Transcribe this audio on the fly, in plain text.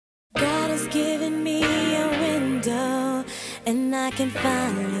has given me a window, and I can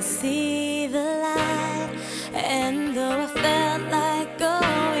finally see the light. And though I felt like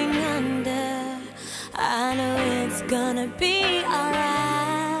going under, I know it's gonna be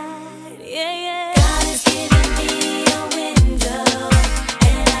alright. Yeah, yeah. God has given me a window,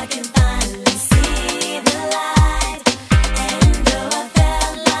 and I can finally see the light. And though I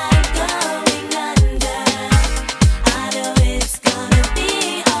felt like going under, I know it's gonna be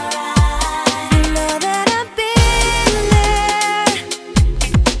alright. You know that I've been there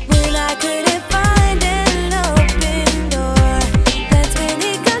when I couldn't find an open door.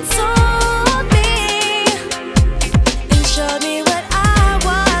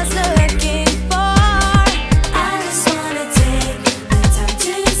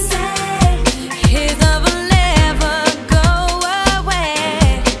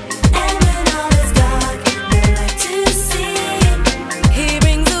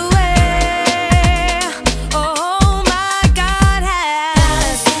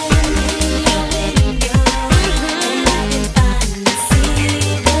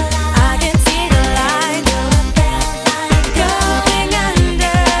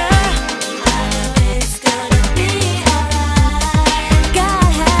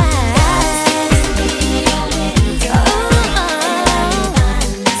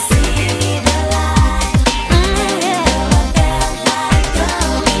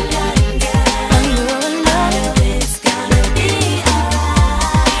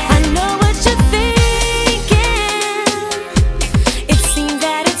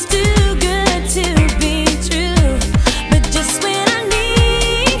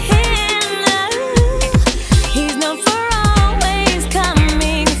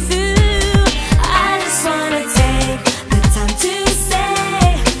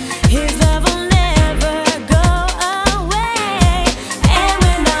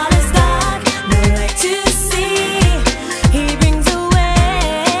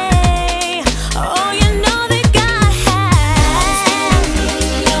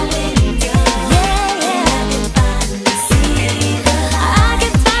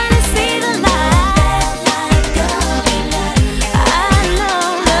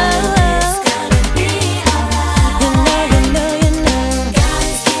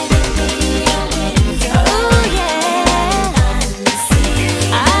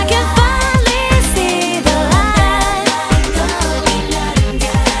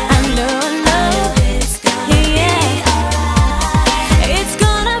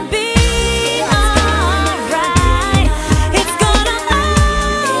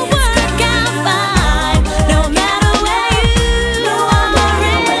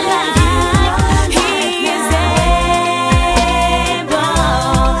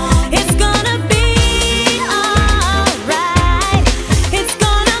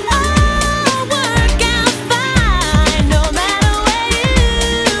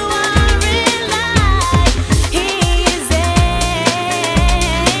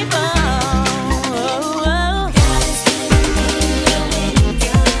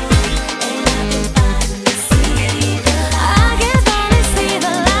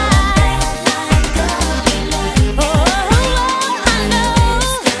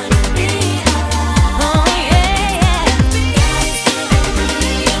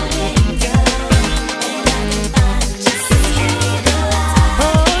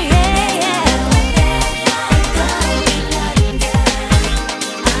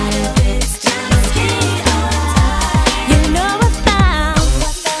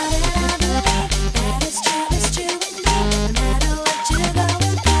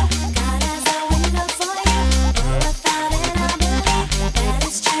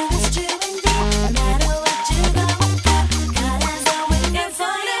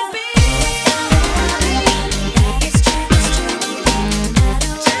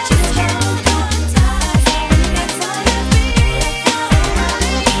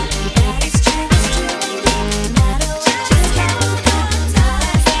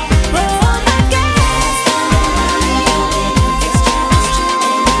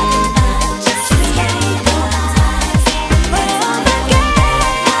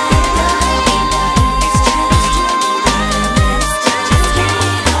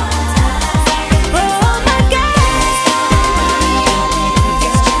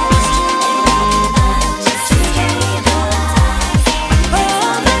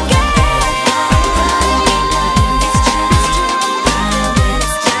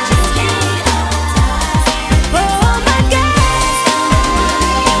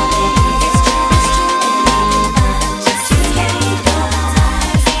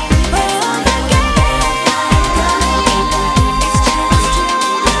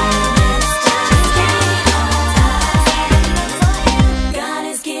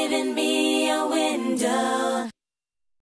 window.